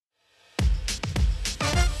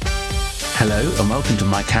Hello and welcome to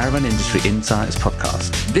my Caravan Industry Insights podcast.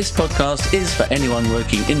 This podcast is for anyone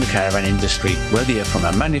working in the caravan industry, whether you're from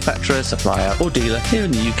a manufacturer, supplier or dealer here in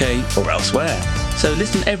the UK or elsewhere. So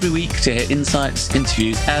listen every week to hear insights,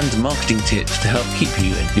 interviews and marketing tips to help keep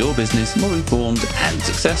you and your business more informed and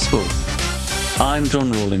successful. I'm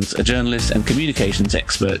John Rawlings, a journalist and communications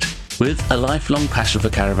expert with a lifelong passion for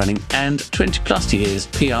caravanning and 20 plus years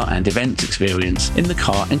PR and events experience in the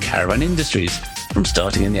car and caravan industries. From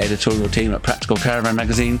starting in the editorial team at Practical Caravan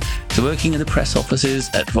magazine to working in the press offices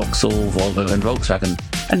at Vauxhall, Volvo and Volkswagen,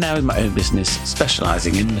 and now in my own business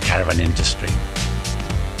specialising in the caravan industry.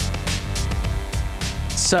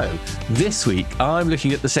 So, this week I'm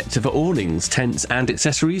looking at the sector for awnings, tents and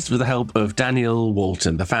accessories with the help of Daniel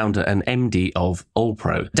Walton, the founder and MD of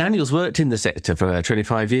OLPRO. Daniel's worked in the sector for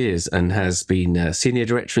 25 years and has been a senior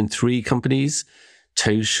director in 3 companies: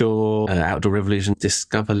 Towshore, Outdoor Revolution,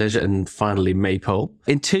 Discover Leisure, and finally Maypole.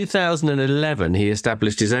 In 2011, he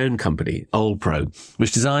established his own company, OLPRO,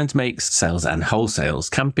 which designs, makes, sells and wholesales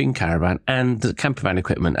camping, caravan and campervan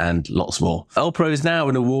equipment and lots more. OLPRO is now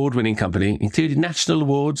an award-winning company, including national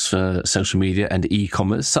awards for social media and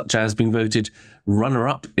e-commerce, such as being voted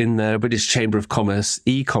runner-up in the British Chamber of Commerce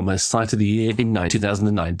e-commerce site of the year in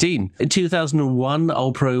 2019. In 2001,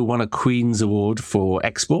 OLPRO won a Queen's Award for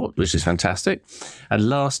export, which is fantastic. And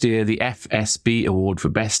last year, the FSB Award for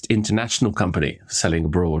Best International Company selling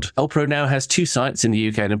abroad. OLPRO now has 2 sites in the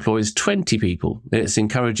UK and employs 20 people. It's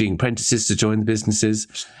encouraging apprentices to join the businesses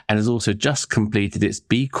and has also just completed its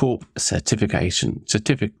B Corp certification.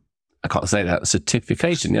 Certification,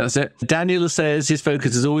 yeah, that's it. Daniel says his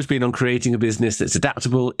focus has always been on creating a business that's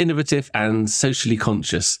adaptable, innovative and socially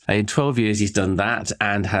conscious. In 12 years, he's done that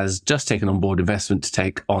and has just taken on board investment to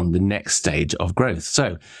take on the next stage of growth.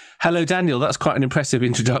 So, hello, Daniel. That's quite an impressive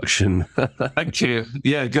introduction. Thank you.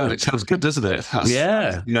 Yeah, good. It sounds good, doesn't it?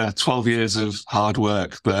 Yeah. 12 years of hard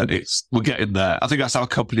work, but we're getting there. I think that's our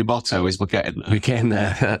company motto: is we're getting there. We're getting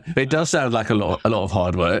there. It does sound like a lot of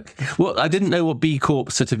hard work. Well, I didn't know what B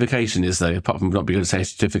Corp certification is, though, apart from not being able to say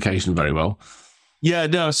certification very well. Yeah,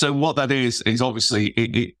 no. So what that is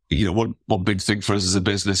obviously, one big thing for us as a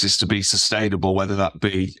business is to be sustainable, whether that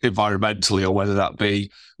be environmentally or whether that be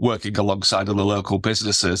working alongside other local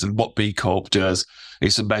businesses. And what B Corp does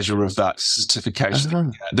is a measure of that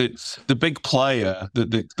certification. The big player,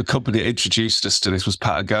 the company that introduced us to this was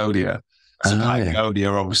Patagonia. So Patagonia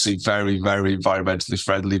are obviously very, very environmentally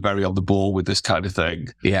friendly, very on the ball with this kind of thing.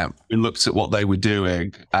 Yeah. We looked at what they were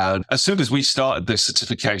doing. And as soon as we started this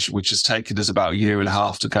certification, which has taken us about a year and a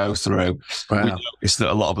half to go through, we noticed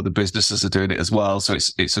that a lot of other businesses are doing it as well. So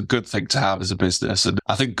it's a good thing to have as a business. And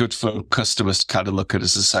I think good for customers to kind of look at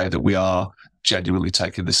us and say that we are genuinely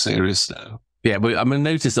taking this serious now. Yeah, but I'm going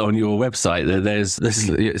to notice on your website that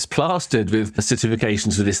it's plastered with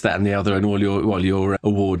certifications for this, that, and the other, and all your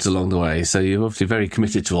awards along the way. So you're obviously very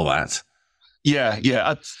committed to all that. Yeah.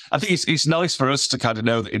 I think it's nice for us to kind of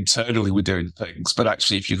know that internally we're doing things, but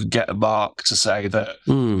actually, if you could get a mark to say that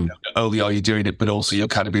not only are you doing it, but also you're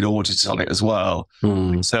kind of being audited on it as well,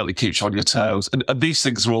 it certainly keeps you on your toes. And these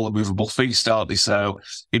things are all a movable feast, aren't they? So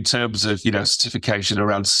in terms of certification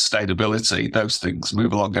around sustainability, those things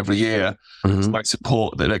move along every year. It's quite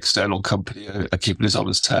important that an external company are keeping us on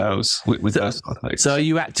its toes with those kind of things. So are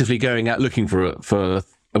you actively going out looking for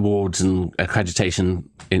awards and accreditation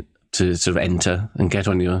to sort of enter and get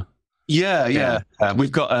on your... Yeah. We've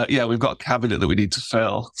got a cabinet that we need to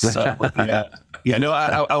fill. So,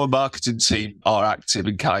 our marketing team are active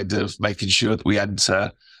in kind of making sure that we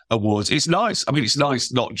enter awards. It's nice. I mean, it's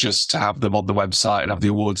nice not just to have them on the website and have the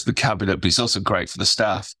awards in the cabinet, but it's also great for the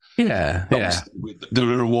staff. Yeah. There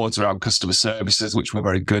are awards around customer services, which we're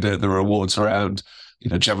very good at. There are awards around,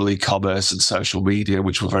 general e-commerce and social media,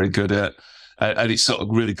 which we're very good at. And it's sort of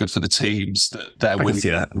really good for the teams that they're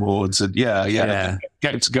winning awards. And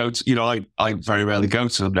getting to go to, I very rarely go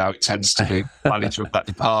to them now. It tends to be manager of that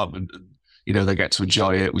department. And, they get to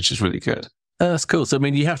enjoy it, which is really good. Oh, that's cool. So, I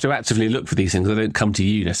mean, you have to actively look for these things. They don't come to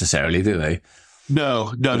you necessarily, do they?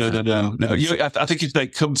 No. I think if they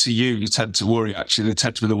come to you, you tend to worry, actually. They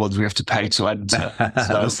tend to be the ones we have to pay to enter.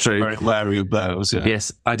 So that's true. Very wary of those. Yeah.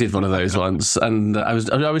 Yes, I did one of those once. And I was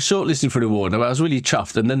shortlisted for an award. And I was really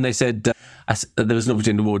chuffed. And then they said there was an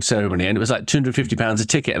opportunity award ceremony and it was like £250 a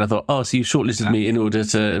ticket. And I thought, so you shortlisted me in order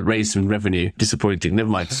to raise some revenue. Disappointing. Never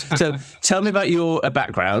mind. So tell me about your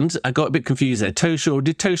background. I got a bit confused there.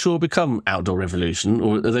 Did Towshore become Outdoor Revolution?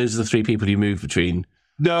 Or are those the 3 people you moved between?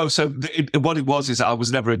 No, so what it was is I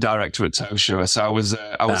was never a director at Tosha. So I was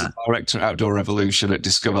a director at Outdoor Revolution, at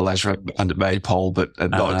Discover Leisure, and at Maypole, but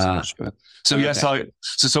not at Tosha. So yes,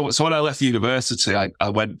 so when I left the university, I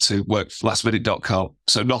went to work for lastminute.com.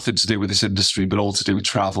 So nothing to do with this industry, but all to do with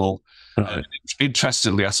travel. Right.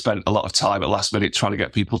 Interestingly, I spent a lot of time at Last Minute trying to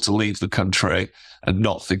get people to leave the country and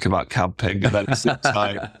not think about camping. And then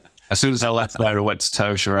as soon as I left there and went to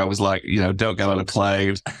Tosha, I was like, don't go on a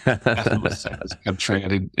plane, definitely stay as a country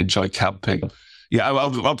and enjoy camping. Yeah,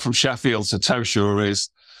 I'm from Sheffield, so Tosha is,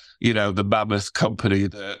 the mammoth company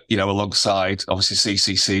that, alongside obviously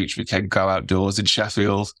CCC, which became Go Outdoors in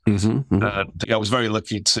Sheffield. Mm-hmm, mm-hmm. And I was very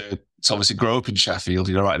lucky to obviously grow up in Sheffield,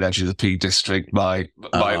 right at the edge of the Peak District. My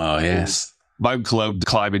uncle owned a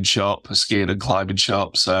climbing shop, a skiing and climbing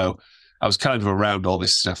shop. So I was kind of around all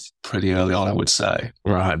this stuff pretty early on, I would say.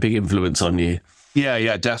 Right, big influence on you.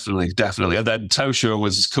 Yeah, definitely. And then Tosha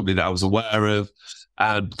was a company that I was aware of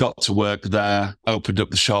and got to work there, opened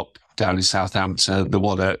up the shop down in Southampton, the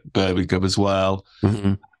one at Birmingham as well.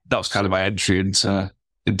 Mm-hmm. That was kind of my entry into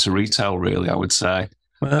retail, really, I would say.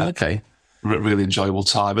 Well, okay. Really enjoyable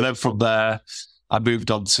time. And then from there, I moved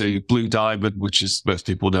on to Blue Diamond, which is most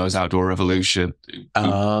people know as Outdoor Revolution.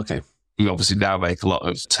 Oh, okay. We obviously now make a lot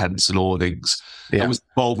of tents and awnings. Yeah. I was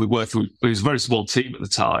involved with working with, it was a very small team at the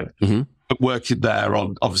time, mm-hmm. but working there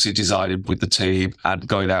on obviously designing with the team and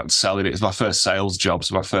going out and selling it. It was my first sales job,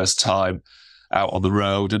 so my first time out on the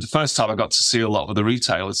road. And the first time I got to see a lot of the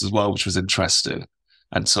retailers as well, which was interesting.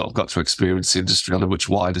 And sort of got to experience the industry on a much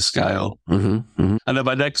wider scale. Mm-hmm, mm-hmm. And then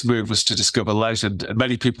my next move was to Discover Leisure. And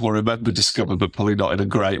many people will remember Discover, but probably not in a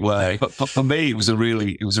great way. But for me, it was a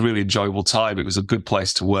really enjoyable time. It was a good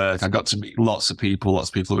place to work. I got to meet lots of people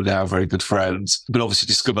who are now very good friends. But obviously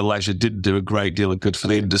Discover Leisure didn't do a great deal of good for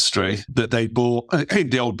the industry. That they bought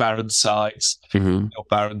the old Barron's sites, mm-hmm. the old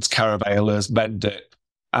Barron's, Caravellas, Mendip,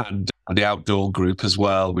 and the Outdoor Group as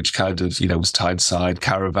well, which kind of, was Tyneside,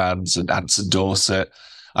 Caravans and Anson Dorset.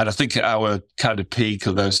 And I think at our kind of peak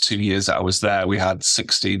of those 2 years that I was there, we had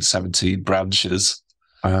 16, 17 branches,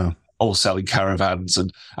 all selling caravans.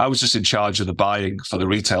 And I was just in charge of the buying for the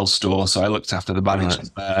retail store. So I looked after the managers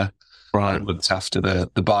there. Right. And looked after the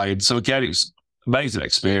buying. So again, it was an amazing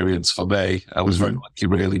experience for me. I was very lucky,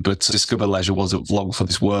 really. But Discover Leisure wasn't long for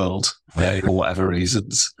this world for whatever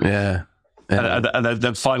reasons. Yeah. And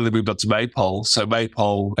then finally moved on to Maypole. So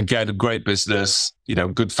Maypole, again, a great business,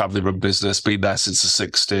 good family-run business, been there since the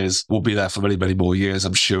 60s. Will be there for many, many more years,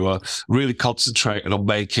 I'm sure. Really concentrated on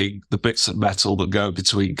making the bits of metal that go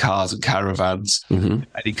between cars and caravans, mm-hmm.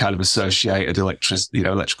 any kind of associated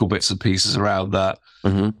electrical bits and pieces around that.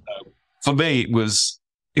 Mm-hmm. For me, it was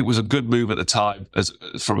a good move at the time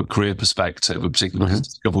from a career perspective, and particularly because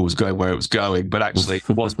Discover was going where it was going, but actually it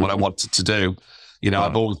wasn't what I wanted to do.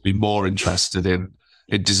 I've always been more interested in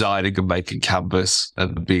designing and making canvas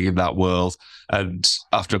and being in that world. And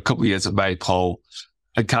after a couple of years at Maypole,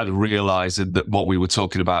 and kind of realizing that what we were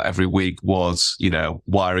talking about every week was,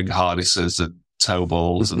 wiring harnesses and tow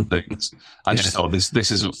balls and things. I just thought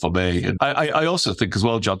this isn't for me. And I also think as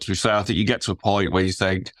well, John, to be fair, I think you get to a point where you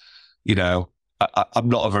think, I'm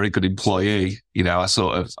not a very good employee.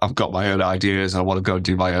 I've got my own ideas. I want to go and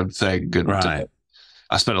do my own thing. And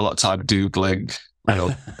I spent a lot of time doodling.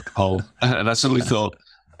 And I suddenly thought,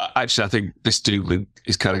 actually, I think this doodling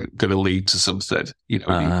is kind of going to lead to something,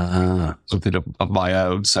 something of my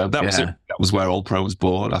own. So that was it. That was where OLPRO was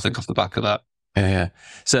born, I think, off the back of that. Yeah.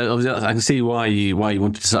 So I can see why you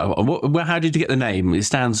wanted to start. How did you get the name? It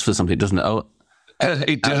stands for something, doesn't it?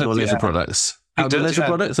 It does. Outdoor Leisure Products. Outdoor Leisure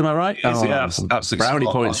Products, am I right? Absolutely. Brownie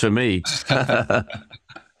points for me.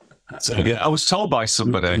 So, I was told by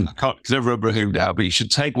somebody, I can't remember who now, but you should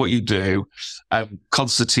take what you do and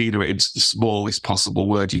concertina it into the smallest possible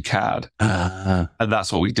word you can. And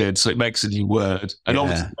that's what we did. So it makes a new word. And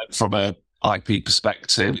obviously from an IP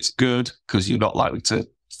perspective, it's good because you're not likely to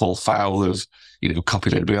fall foul of,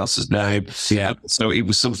 copying anybody else's name. Yeah. So it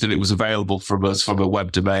was something that was available from us from a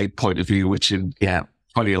web domain point of view, which in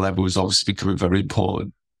 2011 was obviously becoming very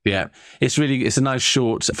important. Yeah, it's a nice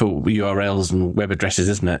short for URLs and web addresses,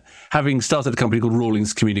 isn't it? Having started a company called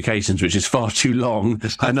Rawlings Communications, which is far too long,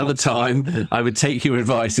 another time I would take your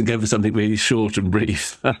advice and go for something really short and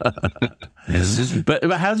brief. But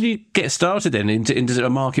how did you get started then into a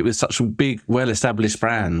market with such big, well-established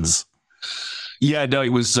brands? Yeah, no, it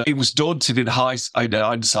was daunting in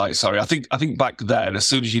hindsight. Sorry, I think back then, as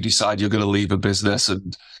soon as you decide you're going to leave a business,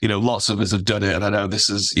 and lots of us have done it, and I know this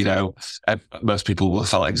is, most people will have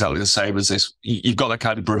felt exactly the same as this. You've got that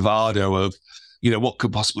kind of bravado of, what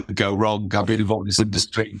could possibly go wrong? I've been involved in this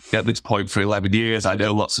industry at this point for 11 years. I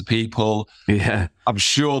know lots of people. Yeah. I'm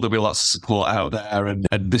sure there'll be lots of support out there, and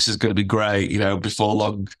this is going to be great. Before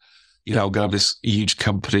long, I'm going to have this huge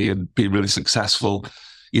company and be really successful.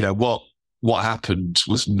 What happened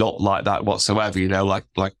was not like that whatsoever.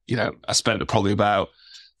 I spent probably about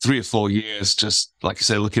 3 or 4 years just, like I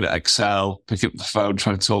say, looking at Excel, picking up the phone,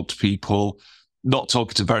 trying to talk to people, not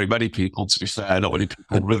talking to very many people, to be fair. Not many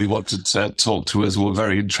people really wanted to talk to us, were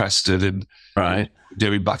very interested in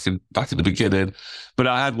doing back in the beginning. But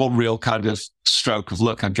I had one real kind of stroke of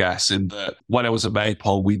luck, I guess, in that when I was at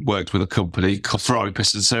Maypole, we worked with a company called Ferrari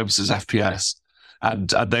Piston Services, FPS, and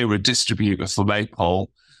they were a distributor for Maypole.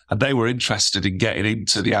 And they were interested in getting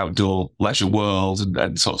into the outdoor leisure world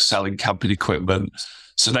and sort of selling camping equipment.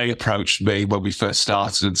 So they approached me when we first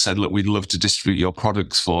started and said, look, we'd love to distribute your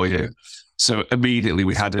products for you. So immediately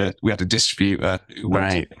we had a distributor who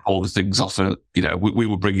went all the things off. We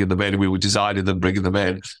were bringing them in, and we were designing them, bringing them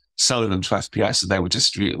in, selling them to FPS, and they were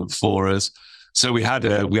distributing them for us. So we had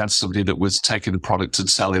somebody that was taking the product and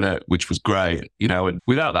selling it, which was great. And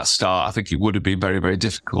without that start, I think it would have been very, very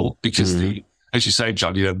difficult because as you say,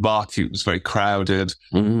 John, the market was very crowded.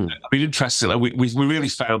 I mean, interestingly, we really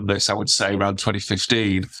found this, I would say, around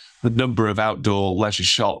 2015. The number of outdoor leisure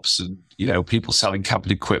shops and, people selling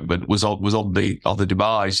camping equipment was on the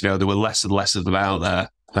demise. There were less and less of them out there.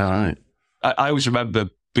 All right. I always remember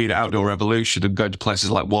being at Outdoor Revolution and going to places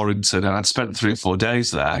like Warrington, and I'd spent 3 or 4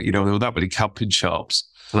 days there. There were that many camping shops.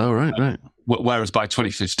 Oh, right. Whereas by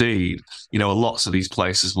 2015, lots of these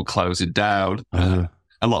places were closing down.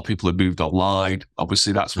 A lot of people had moved online.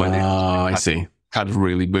 Obviously, that's when I see. Kind of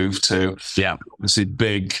really moved to. Yeah. Obviously,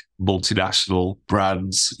 big multinational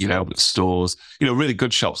brands, stores, really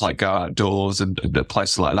good shops like Go Outdoors and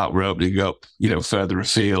places like that were opening up, further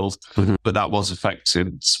afield. But that was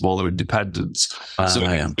affecting smaller independents.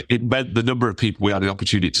 It meant the number of people we had the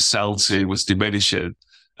opportunity to sell to was diminishing.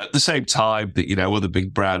 At the same time that, other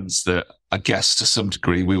big brands that I guess to some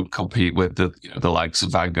degree we would compete with, the likes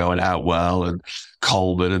of Van Gogh and Outwell and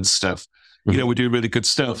Coleman and stuff, we're doing really good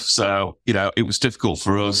stuff. So, it was difficult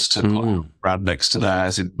for us to put a brand next to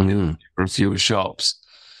theirs in fewer shops.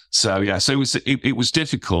 So, it was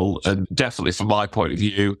difficult. And definitely from my point of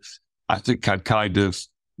view, I think I'd kind of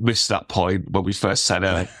missed that point when we first set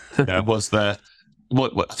out. Was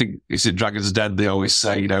what I think is in Dragon's Den, they always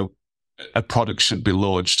say, a product should be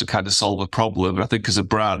launched to kind of solve a problem. And I think as a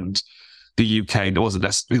brand, the UK wasn't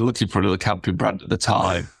necessarily looking for another camping brand at the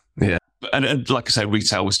time. Yeah. And like I said,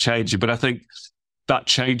 retail was changing. But I think that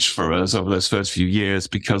changed for us over those first few years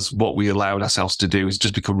because what we allowed ourselves to do is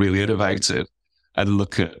just become really innovative and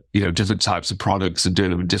look at, different types of products and do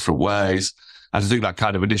them in different ways. And I think that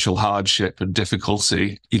kind of initial hardship and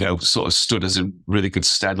difficulty, sort of stood us in really good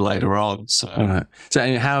stead later on. So,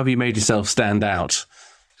 So how have you made yourself stand out?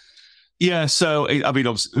 Yeah, so,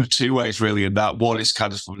 obviously, 2 ways really in that. One is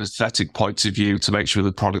kind of from an aesthetic point of view to make sure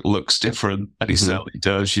the product looks different, and it certainly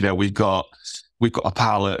does. We've got a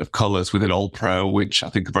palette of colours within OLPRO, which I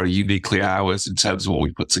think are very uniquely ours in terms of what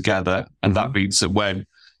we put together. And that means that when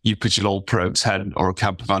you pitch an OLPRO tent or a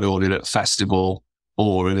camper van or in a festival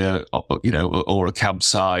or in or a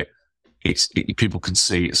campsite, people can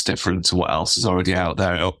see it's different to what else is already out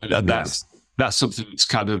there. And that's something that's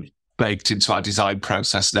kind of baked into our design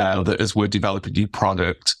process now, that as we're developing new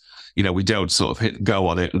product, we don't sort of hit and go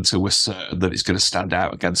on it until we're certain that it's going to stand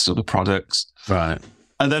out against other products. Right.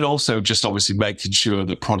 And then also just obviously making sure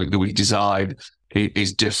the product that we design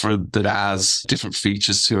is different, that has different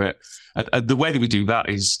features to it. And the way that we do that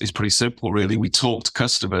is pretty simple, really. We talk to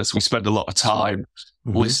customers. We spend a lot of time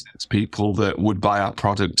listening to people that would buy our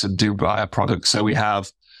product and do buy our product. So we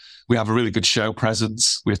have a really good show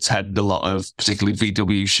presence. We attend a lot of particularly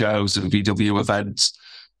VW shows and VW events,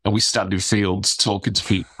 and we stand in fields talking to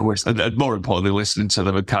people and more importantly, listening to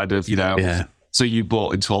them and kind of, so you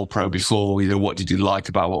bought into OLPRO before, what did you like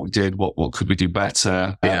about what we did? What could we do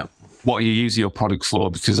better? What are you using your product for?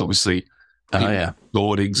 Because obviously,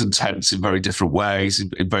 awnings and tents in very different ways,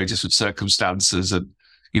 in very different circumstances, and,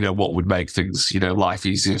 what would make things, life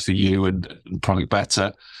easier for you and product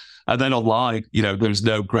better. And then online, there's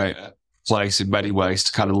no greater place in many ways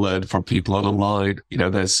to kind of learn from people online.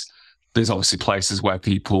 There's obviously places where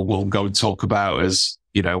people will go and talk about us,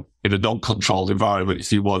 in a non-controlled environment,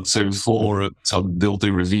 if you want to, so they'll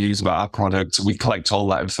do reviews about our product. We collect all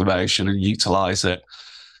that information and utilize it.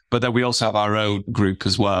 But then we also have our own group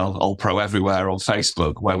as well, OLPRO Everywhere on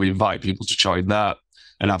Facebook, where we invite people to join that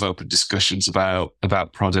and have open discussions about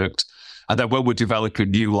product. And then when we're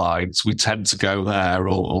developing new lines, we tend to go there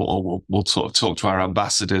or we'll sort of talk to our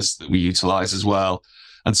ambassadors that we utilize as well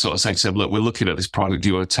and sort of say to them, look, we're looking at this product. Do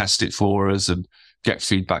you want to test it for us and get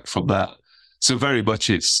feedback from that? So very much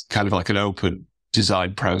it's kind of like an open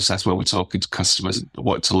design process where we're talking to customers and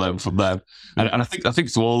what to learn from them. And I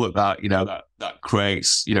think through all of that, that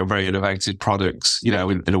creates, very innovative products, in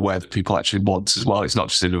a way that people actually want as well. It's not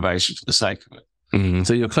just innovation for the sake of it.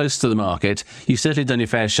 So you're close to the market. You've certainly done your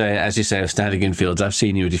fair share, as you say, of standing in fields. I've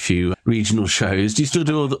seen you at a few regional shows. Do you still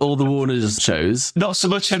do all the Warner's shows? Not so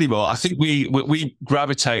much anymore. I think we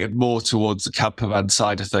gravitated more towards the camper van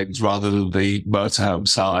side of things rather than the motorhome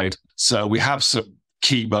side. So we have some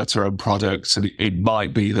key motorhome products, and it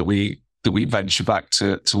might be that we venture back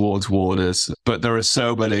towards Warner's. But there are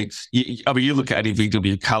so many. You look at any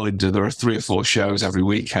VW calendar, there are 3 or 4 shows every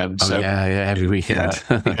weekend. So, every weekend.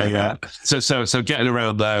 Yeah. So getting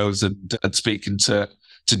around those and speaking to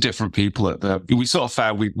different people at them. We sort of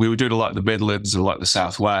found we were doing a lot in the Midlands and a lot in the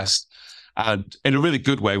Southwest. And in a really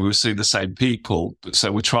good way, we were seeing the same people.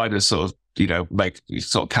 So we're trying to sort of,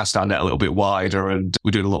 cast our net a little bit wider, and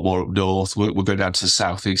we're doing a lot more up north. We're going down to the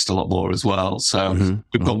southeast a lot more as well. So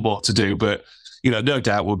we've got more to do, but, no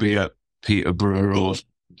doubt we'll be at Peterborough or,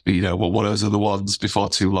 one of those other ones before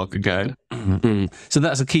too long again. So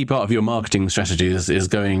that's a key part of your marketing strategy is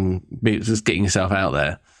getting yourself out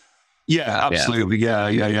there. Yeah, absolutely.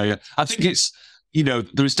 Yeah. I think it's,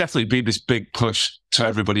 there's definitely been this big push to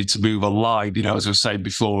everybody to move online. As I was saying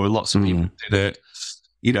before, lots of people did it.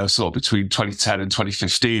 Sort of between 2010 and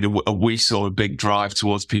 2015, and we saw a big drive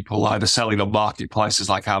towards people either selling on marketplaces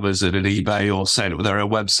like Amazon and eBay or selling it with their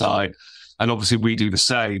own website. And obviously we do the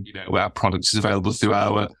same, our product is available through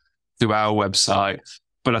our website.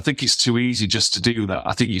 But I think it's too easy just to do that.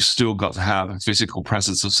 I think you've still got to have a physical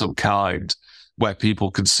presence of some kind where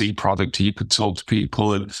people can see product, you can talk to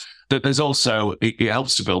people. And there's also, it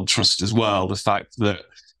helps to build trust as well. The fact that,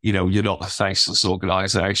 you're not a faceless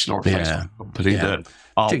organisation or a faceless company that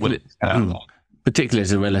aren't willing to particularly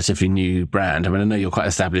as a relatively new brand. I mean, I know you're quite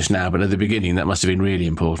established now, but at the beginning, that must have been really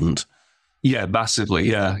important. Yeah, massively.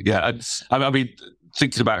 Yeah. And, I mean,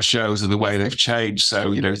 thinking about shows and the way they've changed.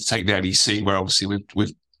 So, take the NEC, where obviously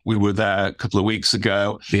we were there a couple of weeks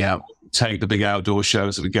ago. Yeah. Take the big outdoor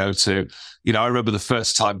shows that we go to. I remember the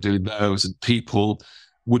first time doing those, and people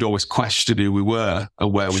would always question who we were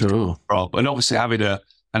and where we came from. And obviously having an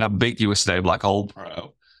ambiguous name like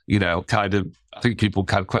OLPRO, kind of, I think people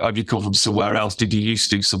kind of, have you come from somewhere else? Did you used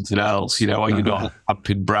to do something else? Are you not a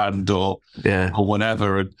camping brand or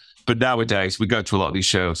whatever? But nowadays we go to a lot of these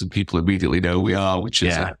shows and people immediately know who we are, which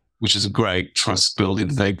is a great trust building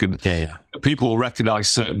thing. And people will recognize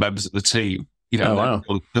certain members of the team. They'll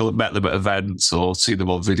have met them at events or see them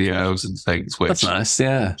on videos and things. Which that's nice.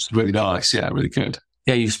 Yeah. It's really nice. Yeah. Really good.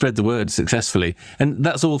 Yeah, you've spread the word successfully. And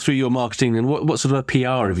that's all through your marketing. And what sort of a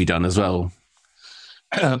PR have you done as well?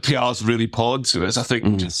 PR is really important to us. I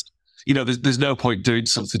think just, there's no point doing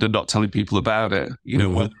something and not telling people about it,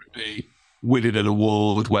 whether it be winning an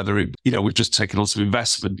award, whether it, we've just taken on some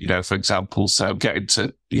investment, for example. So getting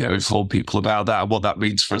to, inform people about that and what that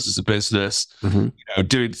means for us as a business,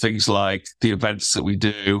 doing things like the events that we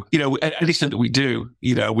do, anything that we do,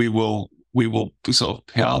 we will sort of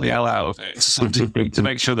PR the hell out of it to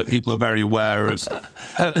make sure that people are very aware of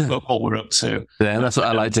what we're up to. Yeah, that's what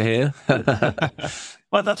I like to hear.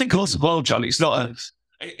 Well, I think also, well, John,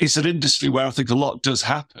 it's an industry where I think a lot does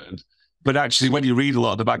happen. But actually, when you read a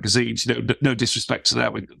lot of the magazines, no disrespect to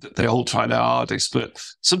them, they all try their hardest, but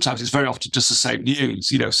sometimes it's very often just the same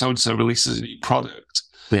news. So-and-so releases a new product.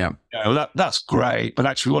 Yeah. That's great. But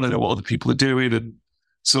actually, we want to know what other people are doing and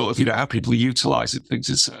sort of, how people are utilising things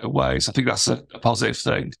in certain ways. I think that's a positive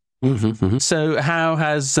thing. So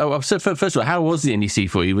first of all, how was the NEC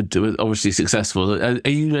for you? It was obviously successful. Are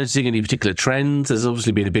you noticing any particular trends? There's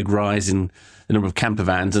obviously been a big rise in the number of camper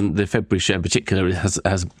vans, and the February show in particular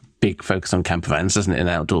has big focus on camper vans, doesn't it, and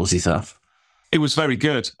outdoorsy stuff? It was very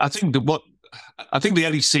good. I think the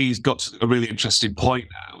NEC's got to a really interesting point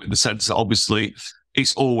now, in the sense that obviously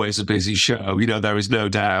it's always a busy show. There is no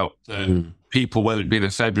doubt that people, whether it be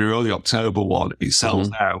the February or the October one, it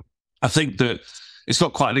sells out. I think that it's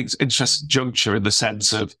got quite an interesting juncture in the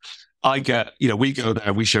sense of we go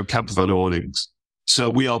there, we show camper van awnings.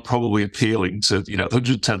 So we are probably appealing to,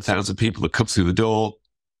 110,000 people that come through the door.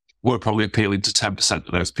 We're probably appealing to 10%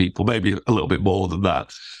 of those people, maybe a little bit more than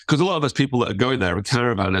that. Because a lot of those people that are going there are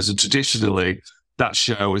caravanners, and traditionally that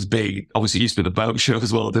show has been, obviously it used to be the boat show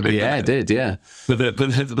as well, didn't it? Yeah, it did, yeah. But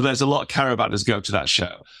there's a lot of caravanners go to that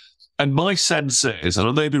show. And my sense is, and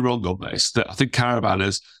I may be wrong on this, that I think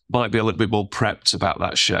caravanners might be a little bit more prepped about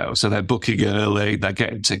that show. So they're booking early, they're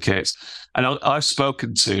getting tickets. And I've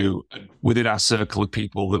spoken to, within our circle of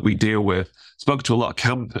people that we deal with, spoken to a lot of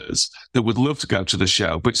campers that would love to go to the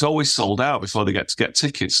show, but it's always sold out before they get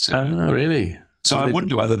tickets to it. Oh, really? So I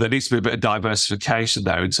wonder whether there needs to be a bit of diversification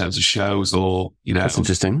there in terms of shows, or, That's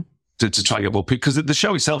interesting. To try and get more people. Because the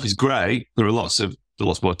show itself is great. There are lots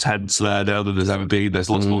more tents there now than there's ever been. There's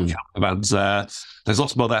lots more caravans there. There's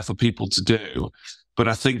lots more there for people to do. But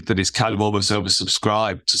I think that it's kind of almost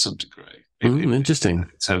oversubscribed to some degree. Interesting. In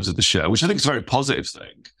terms of the show, which I think is a very positive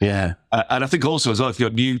thing. Yeah. And I think also as well, if you're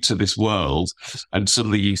new to this world and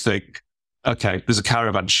suddenly you think, okay, there's a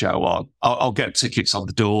caravan show on, I'll get tickets on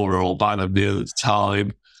the door, or I'll buy them near the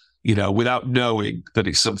time, without knowing that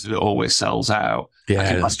it's something that always sells out.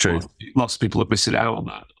 Yeah, that's true. Lots of people are missing out on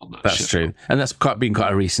that. That's show. True. And that's been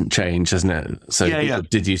quite a recent change, hasn't it? So people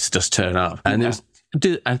did used to just turn up. And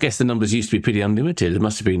I guess the numbers used to be pretty unlimited. It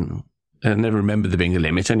must have been, I never remember there being a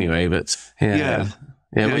limit anyway, but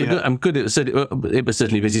I'm good. It was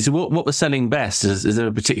certainly busy. So what was selling best? Is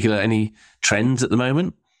there any trends at the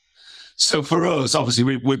moment? So for us,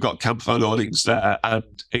 obviously, we've got campfire awnings there, and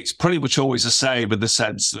it's pretty much always the same in the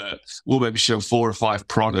sense that we'll maybe show 4 or 5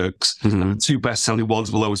 products, and the 2 best-selling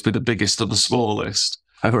ones will always be the biggest and the smallest.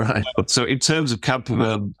 Oh, right. So in terms of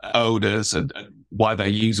campervan owners and why they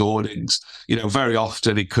use awnings, very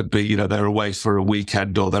often it could be, they're away for a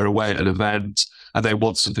weekend or they're away at an event and they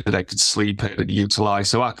want something that they can sleep in and utilise.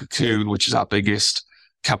 So our Cocoon, which is our biggest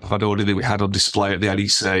campervan awning that we had on display at the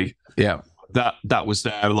NEC, that was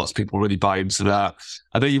there. Lots of people really buy into that.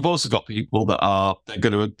 And then you've also got people that they're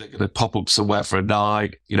going to pop up somewhere for a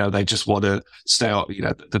night. They just want to stay out.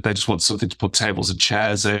 That they just want something to put tables and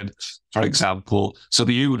chairs in, for example. So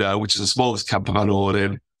the Uno, which is the smallest campervan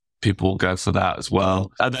awning, people will go for that as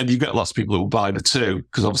well. And then you get lots of people who will buy the 2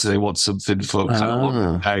 because obviously they want something for kind of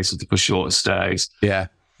longer days, something for shorter stays. Yeah.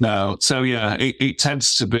 No. So it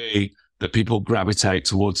tends to be that people gravitate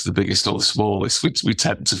towards the biggest or the smallest, which we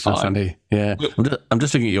tend to find. Funny. Yeah. I'm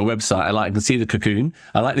just looking at your website. I can see the Cocoon.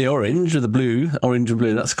 I like the orange or the blue, orange and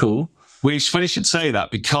blue. That's cool. We should say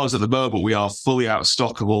that because at the moment we are fully out of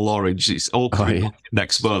stock of all orange. It's all coming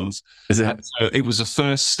next month. Is it? So it was the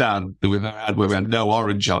first stand that we've ever had where we had no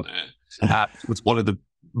orange on it. It was one of the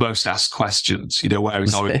most asked questions, where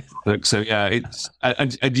is orange? So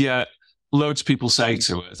yeah, loads of people say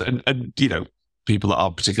to us, and people that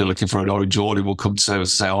are particularly looking for an orange awning will come to us and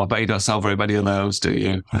say, I bet you don't sell very many of those, do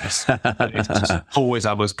you? It's always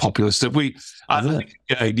our most popular stuff. I think,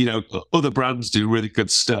 other brands do really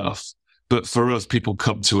good stuff, but for us, people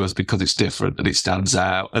come to us because it's different and it stands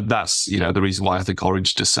out. And that's, the reason why I think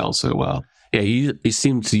orange just sells so well. Yeah, you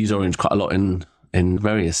seem to use orange quite a lot in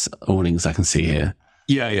various awnings I can see here.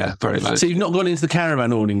 Yeah, very much. So you've not gone into the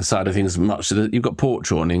caravan awning side of things much. So you've got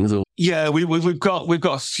porch awnings, or yeah, we've got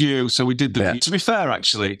a few. So we did the. To be fair,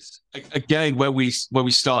 actually, again, when we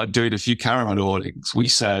started doing a few caravan awnings, we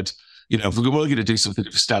said, if we're going to do something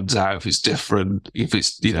that stands out, if it's different, if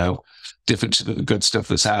it's different to the good stuff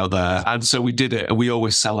that's out there, and so we did it, and we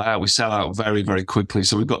always sell out. We sell out very, very quickly.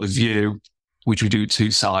 So we've got the View, which we do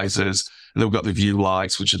 2 sizes. And then we've got the View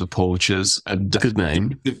Lights, which are the porches. And good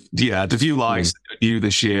name. The View Lights are new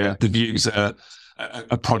this year. The View's a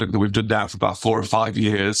product that we've done now for about 4 or 5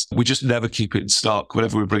 years. We just never keep it in stock.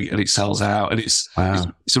 Whenever we bring it in, it sells out. And it's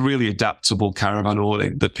a really adaptable caravan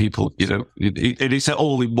awning that people, it's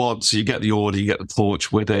all in one. So you get the awning, you get the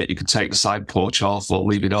porch with it. You can take the side porch off or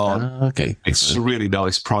leave it on. Okay. It's a really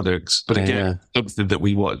nice product. But again, something that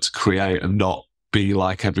we wanted to create and not be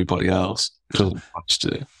like everybody else. Cool.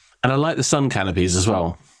 And I like the sun canopies as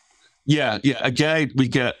well. Yeah. Again, we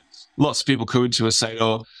get lots of people coming to us saying,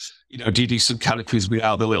 do you do sun canopies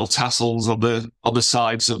without the little tassels on the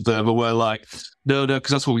sides of them? And we're like, no,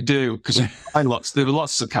 because that's what we do. Because there are lots of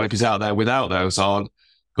sun canopies out there without those on,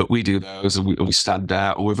 but we do those and we stand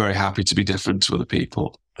out, and we're very happy to be different to other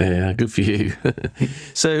people. Yeah, good for you.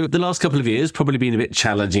 So the last couple of years probably been a bit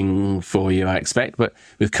challenging for you, I expect, but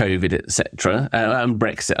with COVID, etc., and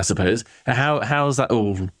Brexit, I suppose. How's that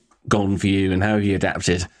all gone for you, and how have you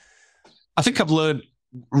adapted? I think I've learned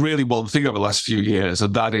really one thing over the last few years,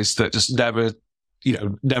 and that is that just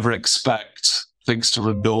never expect things to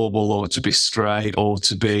run normal or to be straight or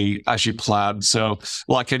to be as you plan. So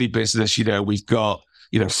like any business, we've got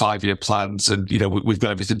 5-year plans, and we've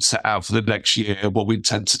got everything set out for the next year, what we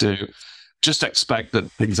intend to do. Just expect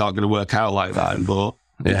that things aren't going to work out like that anymore.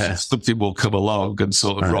 Yeah. Something will come along and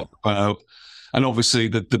sort of rock the boat. And obviously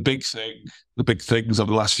the big things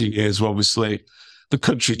over the last few years were obviously the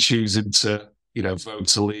country choosing to, vote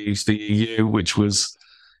to leave the EU, which was,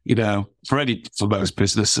 for most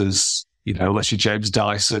businesses, unless you're James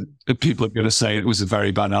Dyson, people are going to say it was a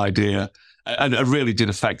very bad idea. And it really did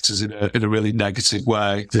affect us in a really negative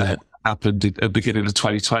way. Yeah. Happened at the beginning of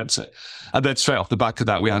 2020. And then straight off the back of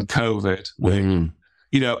that, we had COVID.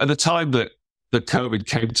 At the time that COVID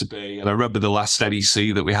came to be, and I remember the last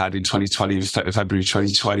NEC that we had in 2020, February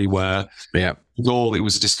 2020, where it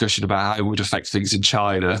was a discussion about how it would affect things in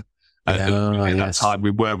China. At that time, we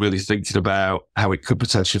weren't really thinking about how it could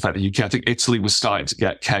potentially affect the UK. I think Italy was starting to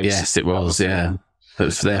get cases. Yes, it was, yeah. It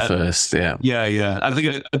was there first, yeah. Yeah. And I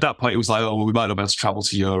think at that point, it was like, we might not be able to travel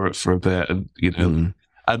to Europe for a bit. And,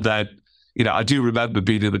 and then, I do remember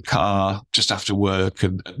being in the car just after work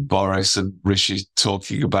and Boris and Rishi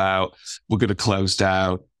talking about, we're going to close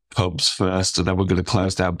down pubs first and then we're going to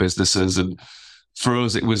close down businesses. And for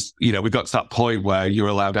us, it was, we got to that point where you're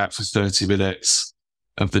allowed out for 30 minutes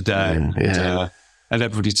of the day. And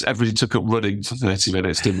everybody took up running for 30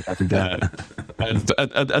 minutes, didn't every day. And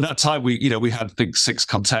at that time, we had, I think, 6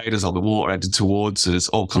 containers on the water heading towards us,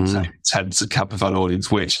 all containing tents and camper van audience,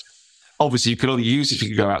 which obviously you could only use if you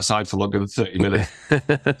could go outside for longer than 30 minutes.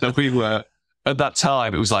 So we were, at that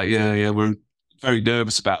time, it was like, we're very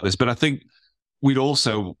nervous about this. But I think we'd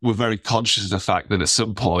also were very conscious of the fact that at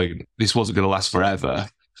some point, this wasn't going to last forever.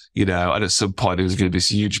 And at some point there was going to be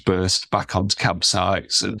this huge burst back onto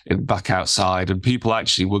campsites and back outside, and people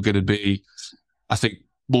actually were going to be, I think,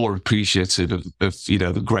 more appreciative of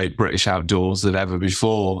the great British outdoors than ever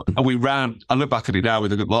before. And I look back at it now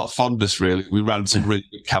with a lot of fondness, really. We ran some really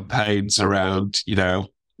good campaigns around,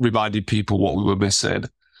 reminding people what we were missing,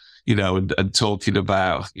 and talking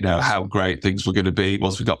about, how great things were going to be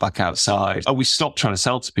once we got back outside. And we stopped trying to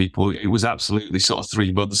sell to people. It was absolutely sort of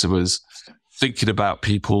 3 months of us thinking about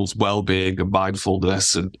people's well-being and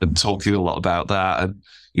mindfulness and talking a lot about that,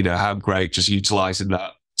 and how great just utilizing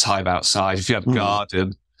that time outside. If you have a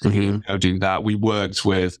garden, do that. We worked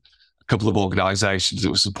with a couple of organizations that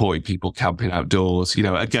were supporting people camping outdoors,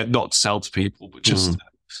 again, not to sell to people, but just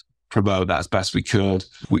promote that as best we could.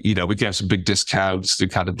 We gave some big discounts through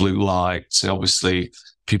kind of blue light. So obviously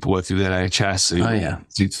people working with the NHS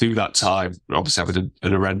who through that time, obviously having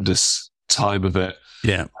an horrendous time of it.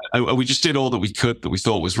 Yeah. And we just did all that we could that we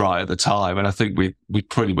thought was right at the time. And I think we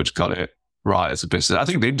pretty much got it right as a business. I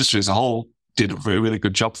think the industry as a whole did a really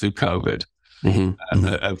good job through COVID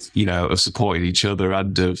of supporting each other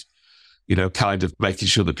and of, kind of making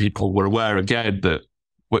sure that people were aware again that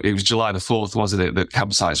it was July the 4th, wasn't it, that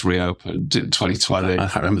campsites reopened in 2020. I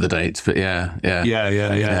can't remember the dates, but yeah. I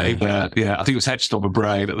think it was etched on my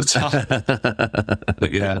brain at the time.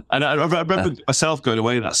 But and I remember myself going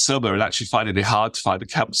away that summer and actually finding it hard to find a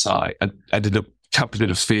campsite, and ended up camping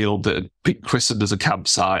in a field that had been christened as a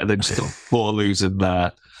campsite, and then just got 4 losing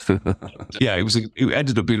there. It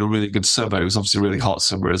ended up being a really good summer. It was obviously a really hot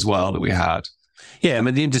summer as well that we had. Yeah, I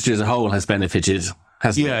mean, the industry as a whole has benefited.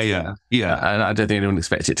 Yeah. And I don't think anyone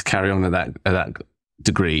expects it to carry on at that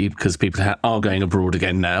degree, because people are going abroad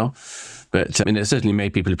again now. But I mean, it certainly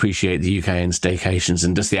made people appreciate the UK and staycations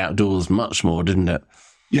and just the outdoors much more, didn't it?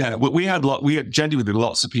 Yeah, we had genuinely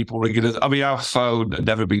lots of people ringing us. I mean, our phone had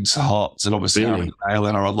never been so hot, and obviously our email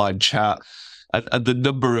and our online chat, and the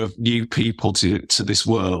number of new people to this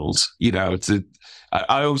world,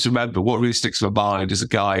 I always remember what really sticks in my mind is a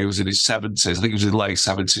guy who was in his 70s, I think he was in his late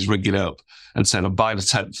 70s, ringing up and saying, I'm buying a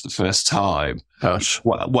tent for the first time. Gosh.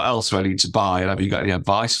 What else do I need to buy? And have you got any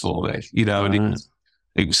advice for me? And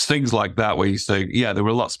it was things like that where you think, there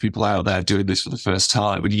were lots of people out there doing this for the first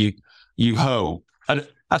time. And you hope, and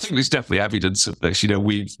I think there's definitely evidence of this.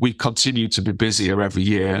 We've continued to be busier every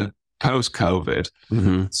year post-COVID.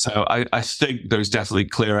 So I think there's definitely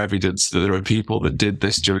clear evidence that there are people that did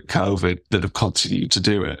this during COVID that have continued to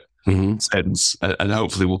do it since, and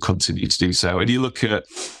hopefully will continue to do so. And you look at,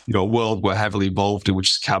 a world we're heavily involved in,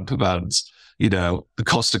 which is camper vans. The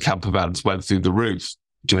cost of camper vans went through the roof.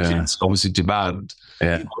 It's obviously demand.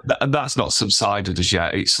 Yeah. And that's not subsided as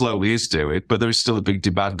yet. It slowly is doing, but there is still a big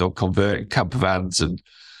demand on converting camper vans. And,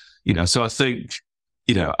 so I think,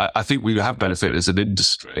 I think we have benefited as an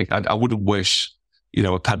industry. I wouldn't wish,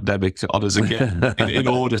 a pandemic on us again in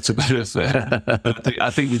order to benefit. But I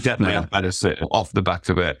think we definitely have benefit off the back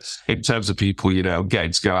of it in terms of people,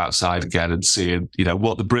 getting to go outside again and seeing,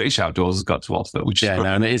 what the British outdoors has got to offer. Which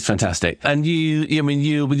and it is fantastic. And you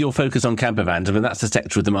with your focus on camper vans, I mean, that's the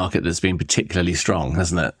sector of the market that's been particularly strong,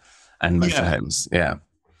 hasn't it? And motorhomes, Yeah.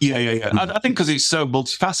 I think because it's so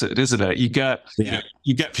multifaceted, isn't it? You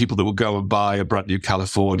get people that will go and buy a brand new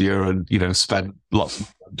California and, spend lots of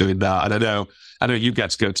money on doing that. And I know you get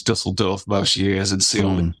to go to Dusseldorf most years and see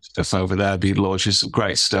all the stuff over there being launched. Some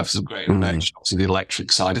great stuff, some great innovation. Obviously, the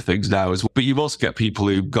electric side of things now as well. But you've also got people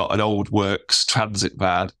who've got an old works transit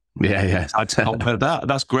van. Yeah. I'd compare that.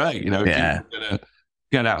 That's great. If people are going to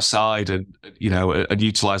get outside and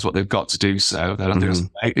utilize what they've got to do so, then I think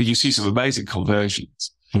you see some amazing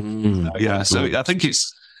conversions. So I think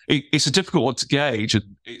it's a difficult one to gauge,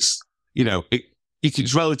 and it's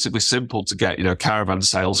it's relatively simple to get caravan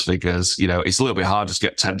sales figures. It's a little bit harder to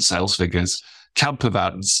get tent sales figures. Camper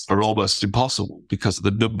vans are almost impossible because of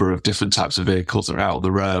the number of different types of vehicles that are out on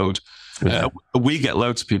the road. We get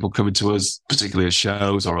loads of people coming to us, particularly at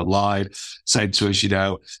shows or online, saying to us,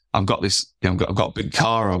 I've got this, I've got a big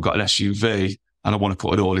car, or I've got an SUV, and I want to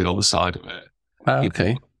put an awning on the side of it.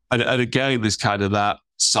 Okay. And again, there's kind of that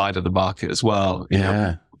side of the market as well.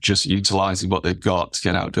 Just utilising what they've got to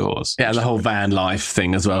get outdoors. Yeah, the whole van life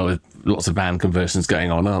thing as well, with lots of van conversions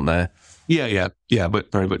going on, aren't there? Yeah,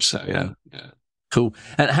 but very much so, yeah. Cool.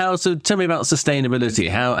 And so tell me about sustainability.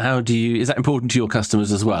 Is that important to your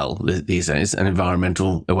customers as well these days, and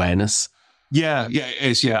environmental awareness? Yeah, it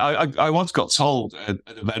is. Yeah, I once got told at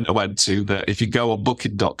an event I went to that if you go on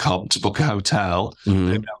booking.com to book a hotel,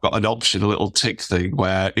 they've now got an option, a little tick thing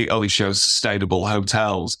where it only shows sustainable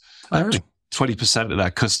hotels. 20% of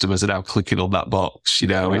their customers are now clicking on that box,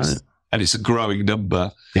 and it's a growing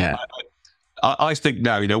number. Yeah. I think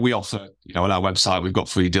now, we offer, on our website, we've got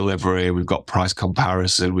free delivery, we've got price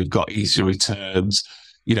comparison, we've got easy returns.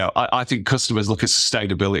 I think customers look at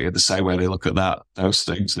sustainability in the same way they look at those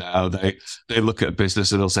things now. They look at a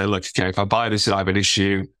business and they'll say, look, okay, if I buy this and I have an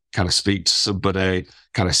issue, can I speak to somebody?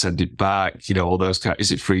 Can I send it back? All those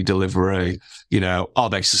is it free delivery? Are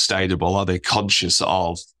they sustainable? Are they conscious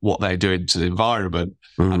of what they're doing to the environment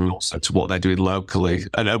and also to what they're doing locally?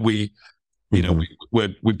 And we've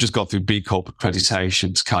just gone through B Corp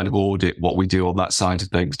accreditation to kind of audit what we do on that side of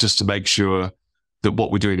things, just to make sure that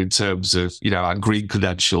what we're doing in terms of, our green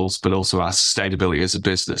credentials, but also our sustainability as a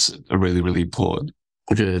business are really, really important.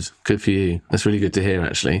 Good for you. That's really good to hear,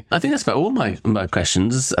 actually. I think that's about all my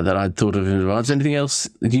questions that I'd thought of in advance. Anything else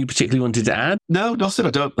you particularly wanted to add? No, nothing. I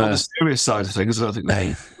don't. On the serious side of things, I don't think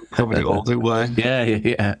they covered it all, do we?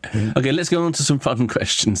 Yeah. Okay, let's go on to some fun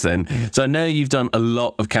questions then. So I know you've done a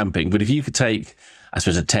lot of camping, but if you could take, I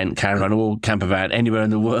suppose, a tent, caravan, or camper van anywhere in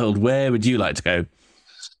the world, where would you like to go?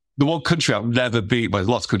 The one country I've never been, well,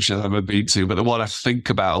 lots of countries I've never been to, but the one I think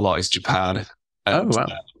about a lot is Japan. And, wow.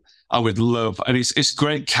 I would love, and it's a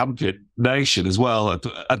great camping nation as well.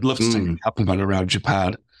 I'd love to take a camping van around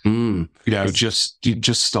Japan.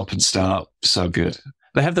 Just stop and start. So good.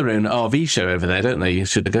 They have their own RV show over there, don't they? You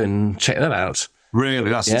should go and check that out. Really?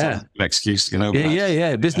 That's an excuse to get over.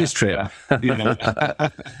 Yeah. Business trip.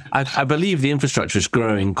 I believe the infrastructure is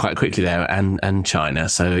growing quite quickly there, and China.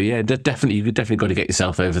 So you've definitely got to get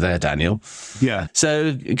yourself over there, Daniel. Yeah.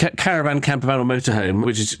 So caravan, campervan, or motorhome,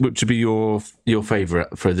 which would be your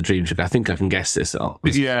favourite for the dream trip? I think I can guess this.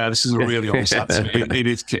 Yeah, this is a really honest answer. It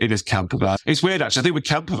is campervan. It's weird actually. I think with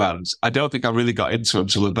campervans, I don't think I really got into them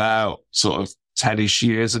until about sort of 10-ish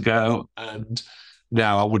years ago, and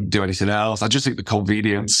now I wouldn't do anything else. I just think the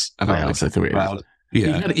convenience of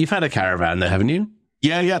You've had a caravan there, haven't you?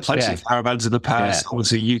 Yeah, plenty of caravans in the past.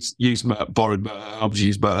 Obviously, borrowed motorhomes,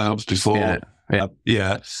 used motorhomes before.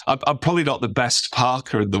 I'm probably not the best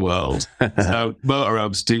parker in the world. So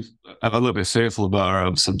motorhomes I'm a little bit fearful of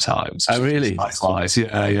motorhomes sometimes. Oh, really?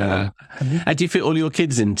 Yeah. And do you fit all your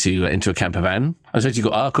kids into a camper van? I suppose you've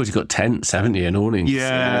got tents, haven't you, and awnings?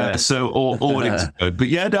 Yeah, so awnings are good. But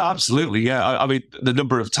yeah, no, absolutely, yeah. I mean, the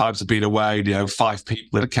number of times I've been away, 5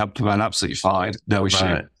 people in a camper van, absolutely fine. No issue.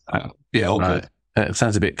 Right. All good. It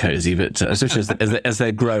sounds a bit cozy, but especially as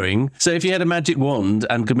they're growing. So if you had a magic wand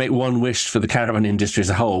and could make one wish for the caravan industry as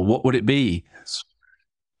a whole, what would it be?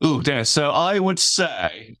 Oh, dear. So I would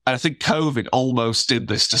say, and I think COVID almost did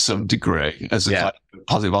this to some degree as a kind of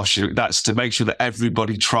positive offshoot, that's to make sure that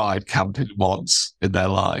everybody tried camping once in their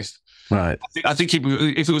life. Right. I think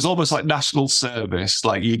if it was almost like national service,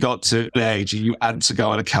 like you got to an age and you had to go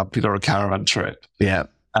on a camping or a caravan trip. Yeah.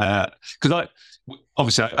 Because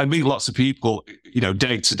obviously I meet lots of people,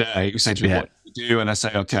 day to day who say to me, what do you do? And I say,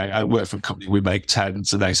 okay, I work for a company, we make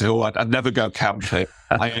tents. And they say, I'd never go camping.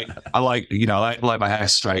 I like my hair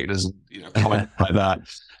straighteners and, comment like that.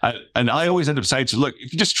 And I always end up saying to them, look,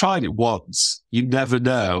 if you just tried it once, you never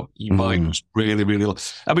know. You might really, really,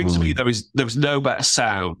 I mean, to me, there was no better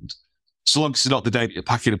sound. So long as it's not the day that you're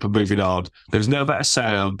packing up and moving on, there's no better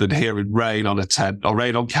sound than hearing rain on a tent or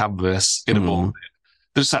rain on canvas in the morning.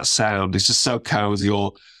 There's that sound. It's just so cozy.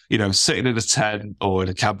 Or, sitting in a tent or in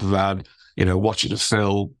a camper van, watching a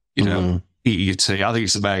film, eating your tea. I think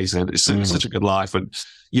it's amazing. It's such a good life. And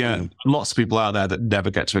lots of people out there that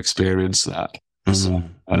never get to experience that. So,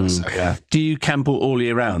 yeah. Do you camp all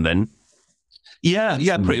year round then? Yeah,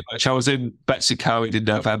 pretty much. I was in Betsy Cowan in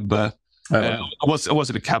November. I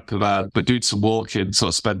wasn't a camper man, but doing some walking, sort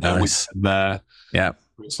of spent that weekend there. Yeah.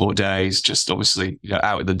 4 days, just obviously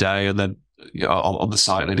out in the day and then on the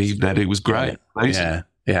site in the evening. It was great. Yeah.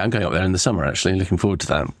 Yeah, I'm going up there in the summer, actually. Looking forward to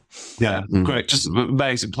that. Yeah, great. Just an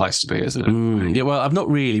amazing place to be, isn't it? Yeah, well, I've not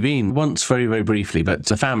really been. Once, very, very briefly, but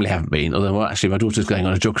the family haven't been. Although, actually, my daughter's going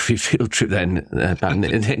on a geography field trip then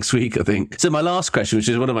next week, I think. So my last question, which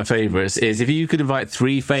is one of my favourites, is if you could invite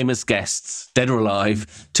 3 famous guests, dead or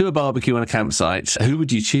alive, to a barbecue on a campsite, who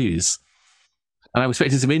would you choose? And I'm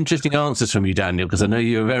expecting some interesting answers from you, Daniel, because I know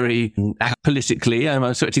you're very politically. I'm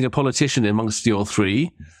expecting a politician amongst your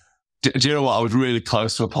 3. Do you know what? I was really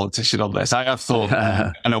close to a politician on this. I have thought,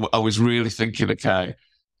 and I was really thinking, okay,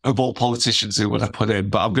 of all politicians, who would I put in?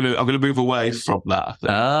 But I'm gonna move away from that.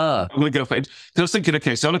 I'm gonna go for it. Because I was thinking,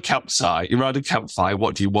 okay, so on a campsite, you're around a campfire.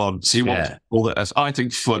 What do you want? So you want all that, as I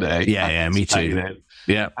think, funny. Yeah, me too.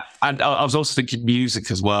 Yeah, and I was also thinking music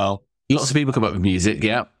as well. Lots of people come up with music.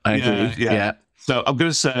 Yeah, I agree. Yeah. So I'm going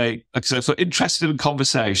to say, so interested in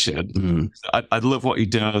conversation. I love what he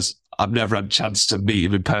does. I've never had a chance to meet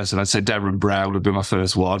him in person. I'd say Darren Brown would be my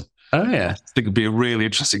first one. Oh, yeah. I think it'd be a really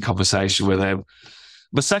interesting conversation with him.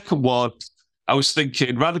 My second one, I was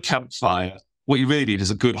thinking, around a campfire, what you really need is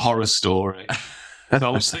a good horror story. So I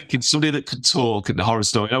was thinking somebody that could talk in the horror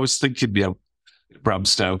story. I was thinking, Bram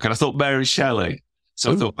Stoker. And I thought Mary Shelley.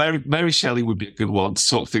 So I thought Mary Shelley would be a good one to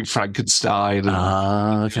talk through Frankenstein.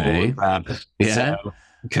 Okay. Yeah. So,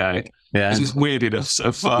 okay. Yeah. This is weird enough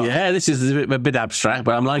so far. Yeah, this is a bit abstract,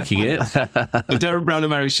 but I'm liking it. Darren Brown and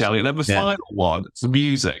Mary Shelley. And then the final one, the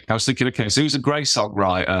music. I was thinking, okay, so who's a great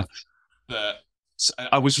songwriter?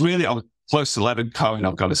 I was close to Leonard Cohen,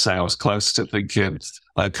 I've got to say. I was close to thinking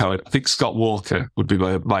Leonard Cohen. I think Scott Walker would be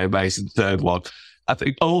my amazing third one. I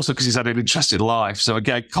think also because he's had an interesting life. So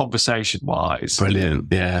again, conversation-wise. Brilliant,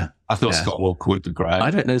 yeah. I thought Scott Walker would be great.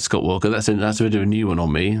 I don't know Scott Walker. That's a bit of a new one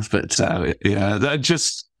on me. But and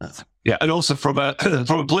also from a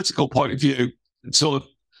political point of view, sort of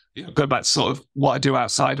going back to sort of what I do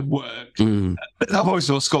outside of work. I've always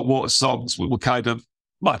thought Scott Walker's songs were kind of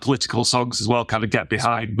my political songs as well, kind of get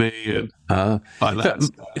behind me and like that.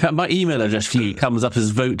 In fact, my email address for you comes up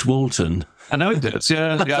as Vote Walton. I know it does.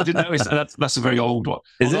 Yeah, I didn't know that's a very old one.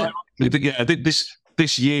 Is it? Yeah,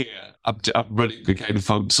 this year I'm running again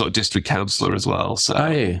for sort of district councillor as well.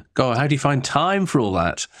 So, God, how do you find time for all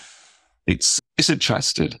that? It's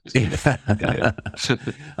interesting. Yeah.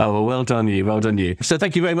 Oh, well done you. So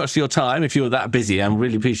thank you very much for your time. If you're that busy, I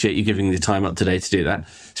really appreciate you giving the time up today to do that.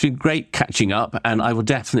 It's been great catching up, and I will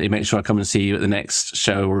definitely make sure I come and see you at the next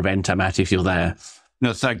show or event I'm at if you're there.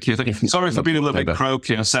 No, thank you. Sorry for being a little bit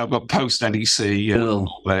croaky. I say I've got post-NEC and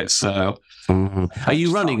all that, so... Are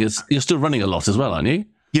you running? You're still running a lot as well, aren't you?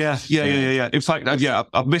 Yeah. In fact,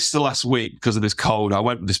 I missed the last week because of this cold. I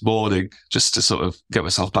went this morning just to sort of get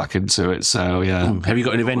myself back into it, so yeah. Have you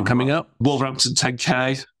got an event coming up? Wolverhampton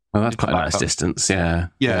 10K. Oh, that's quite a nice distance, yeah.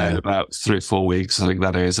 Yeah, in about 3 or 4 weeks, I think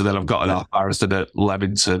that is. And then I've got an half marathon at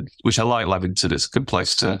Leamington, which I like Leamington. It's a good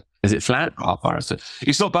place to... Is it flat? Half marathon.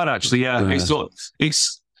 It's not bad, actually, yeah.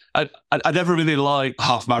 I never really like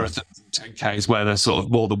half marathons and 10Ks where they're sort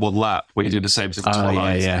of more than one lap where you do the same thing.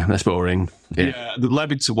 Yeah, that's boring. Yeah, the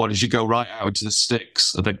Leamington one is you go right out into the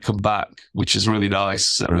sticks and then come back, which is really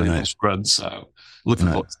nice. Really nice run, so looking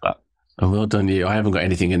forward to that. Oh, well done you. I haven't got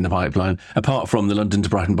anything in the pipeline apart from the London to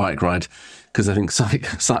Brighton bike ride because I think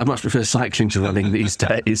I much prefer cycling to running these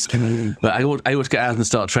days. But I ought to get out and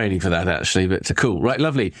start training for that actually. But cool. Right,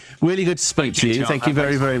 lovely. Really good to speak to you. Thank you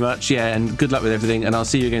very, very much. Yeah, and good luck with everything. And I'll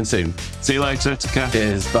see you again soon. See you later. Take care.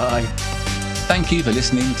 Cheers. Bye. Thank you for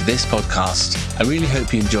listening to this podcast. I really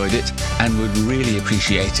hope you enjoyed it and would really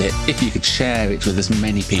appreciate it if you could share it with as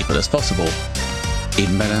many people as possible.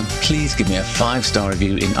 Even better, please give me a 5-star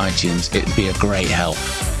review in iTunes. It'd be a great help.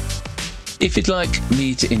 If you'd like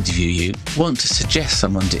me to interview you, want to suggest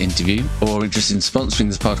someone to interview, or are interested in sponsoring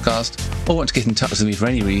this podcast, or want to get in touch with me for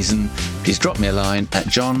any reason, please drop me a line at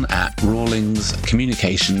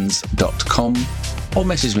john@rawlingscommunications.com or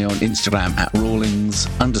message me on Instagram at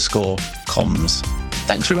rawlings_comms.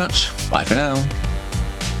 Thanks very much. Bye for now.